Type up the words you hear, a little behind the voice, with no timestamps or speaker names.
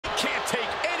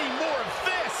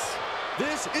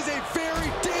This is a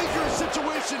very dangerous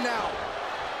situation now.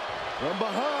 From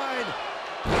behind,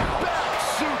 back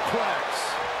suplex.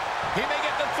 He may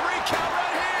get the 3 count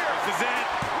right here. This is it.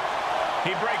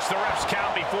 He breaks the ref's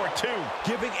count before 2.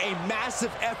 Giving a massive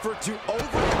effort to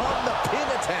overcome the pin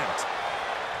attempt.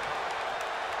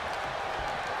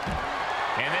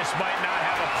 And this might not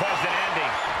have a pleasant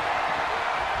ending.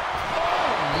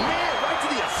 Oh, man, right to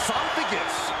the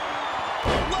esophagus.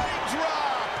 Leg drop.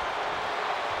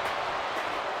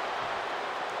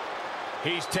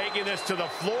 He's taking this to the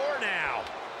floor now.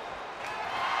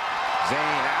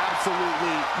 Zayn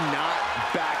absolutely not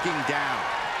backing down.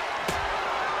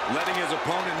 Letting his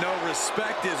opponent know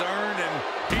respect is earned, and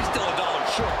he's still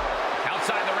 $1 short.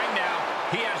 Outside the ring now,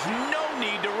 he has no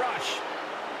need to rush.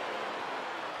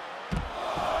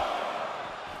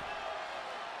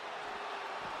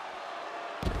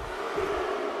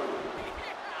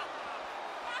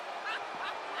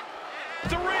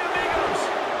 Three amigos.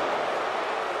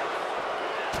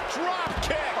 Drop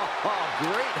kick. Oh,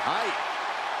 great height.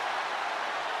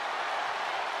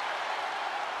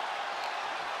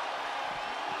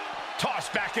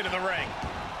 Tossed back into the ring.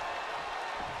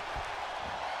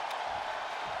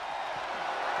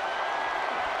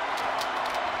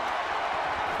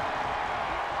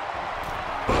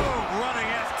 Boom, running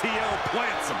FTO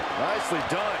plants him. Nicely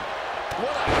done.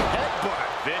 What a headbutt.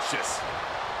 Vicious.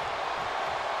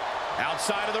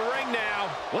 Outside of the ring now.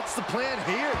 What's the plan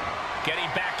here? Getting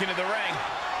back into the ring.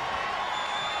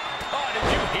 Oh, did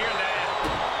you hear that?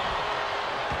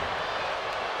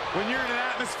 When you're in an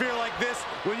atmosphere like this,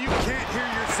 when you can't hear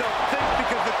yourself think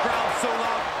because the crowd's so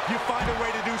loud, you find a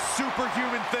way to do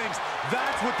superhuman things.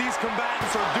 That's what these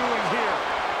combatants are doing here.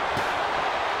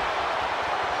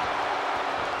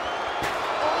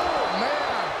 Oh,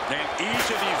 man. And each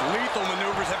of these lethal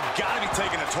maneuvers have got to be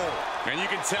taking a toll. And you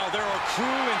can tell there are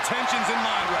cruel intentions in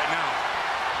mind right now.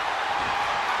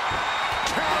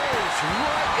 Counters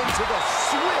right into the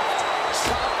swift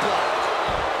chop block.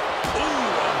 Ooh,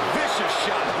 a vicious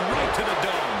shot right to the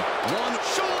dome. One,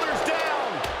 shoulders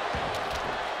down.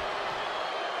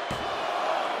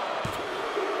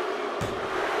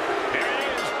 There it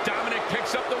is. Dominik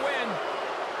picks up the win.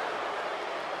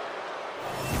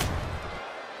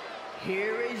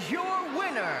 Here is your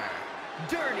winner,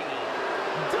 Dirty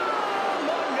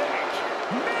Dominik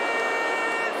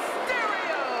Mysterio.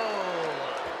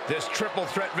 This triple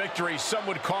threat victory, some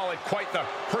would call it quite the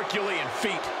Herculean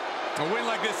feat. A win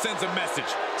like this sends a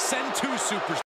message. Send 2 superstars.